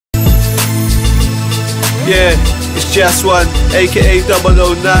Yeah, it's Jas1, aka 009.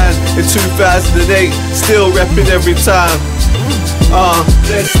 In 2008, still repping every time.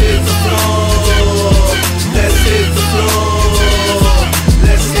 Let's hit the floor. Let's hit the floor.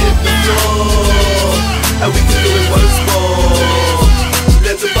 Let's hit the floor. And we can do it once more.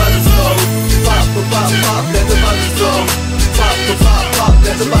 Let the bottles go. Pop, pop, pop, pop. Let the bottles go. Pop, pop, pop, pop.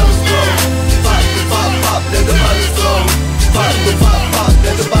 Let the bottles go. Pop, pop, pop, pop. Let the bottles go. Pop, pop, pop, pop.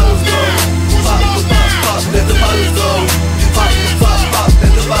 Let the bottles go. Pop, pop, pop, pop. Let the bottles go. Pop, pop, pop, pop.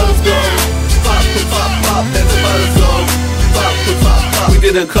 Let the bottles go. Pop, pop, pop, pop. Let the bottles go. Pop, pop, pop, pop. We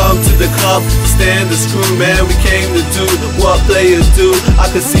didn't come to the club to stand the screw, man. We came to do what players do. I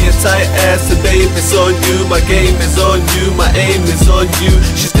can see a tight ass, so babe, it's on you. My game is on you, my aim is on you.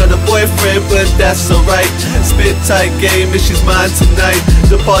 She's got a boyfriend, but that's alright. Spit tight game, and she's mine tonight.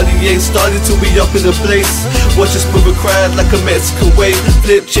 The party ain't started till we up in the place. Watch us move a crowd like a Mexican wave.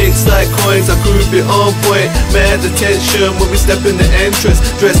 Flip chicks like coins, I group it on point. Mad attention when we step in the entrance.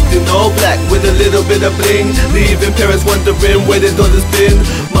 Dressed in all black with a little bit of bling, leaving parents wondering where their daughter's been.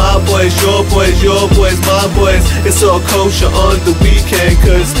 My boys, your boys, my boys. It's all kosher on the weekend,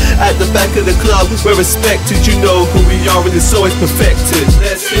 cause at the back of the club we're respected. You know who we are and it's always perfected.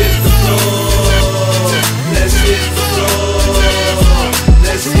 Let's hit the floor. Let's hit the floor.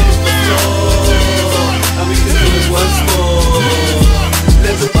 Let's hit the floor. And we can do it once more.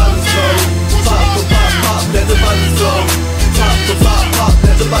 Let the bottles go. Pop, pop, pop, pop. Let the bottles go. Pop, pop, pop, pop.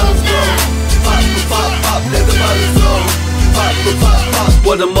 Let the bottles go. Pop, pop, pop, pop. Let the bottles go. Pop, pop, pop, pop.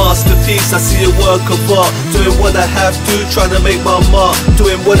 What a masterpiece, I see a work of art. Doing what I have to, trying to make my mark.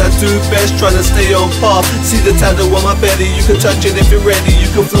 Doing what I do best, trying to stay on path. See the tattoo on my belly, you can touch it if you're ready. You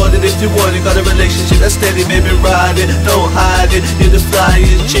can flaunt it if you want it. Got a relationship that's steady, baby, ride it. Don't hide it, you're the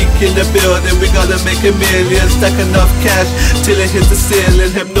flyest chick in the building. We gotta make a million, stack enough cash till it hits the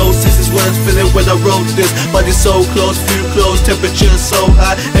ceiling. Hypnosis is what I'm feeling when I wrote this. Body so close, view close, temperature so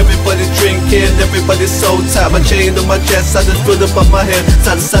high. Everybody drinking, everybody's so tight. My chain on my chest, I just feel up my head.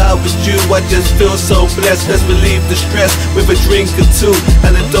 Side to side with you, I just feel so blessed. Let's relieve the stress with a drink or two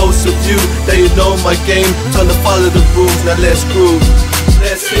and a dose of you. Now you know my game, time to follow the rules. Now let's groove.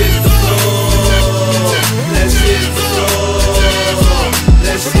 Let's hit the floor. Let's hit the floor.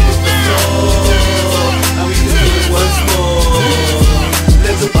 Let's hit the floor. And we can do it once more.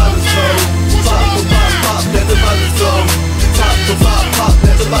 Let the bottles go. Pop, pop, pop, pop. Let the bottles go. Pop, pop, pop, pop.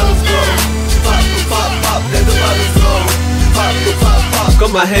 Let the bottles go. Pop, pop, pop, pop. Let the bottles go. Pop, pop, pop, pop.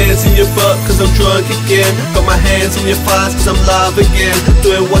 Got my hands in your butt cause I'm drunk again. Got my hands in your thighs cause I'm live again.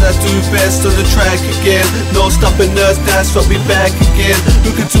 Doing what I do best on the track again. No stopping us, that's what we back again. Who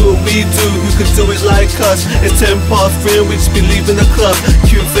can do what we do, who can do it like us? It's 10 past 3 and we just be leaving the club.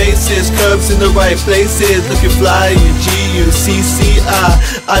 Cute faces, curves in the right places. Looking fly, G-U-C-C-I.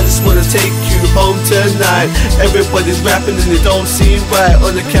 I just wanna take you home tonight. Everybody's rapping and it don't seem right.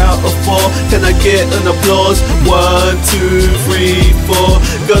 On the count of 4, can I get an applause? 1, 2, 3, 4.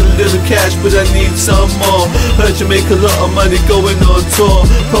 Got a little cash but I need some more. Heard you make a lot of money going on tour.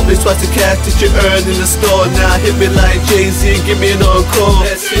 Probably twice the cash that you earned in the store. Now hit me like Jay-Z and give me an encore.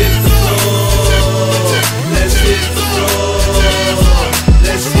 Let's hit the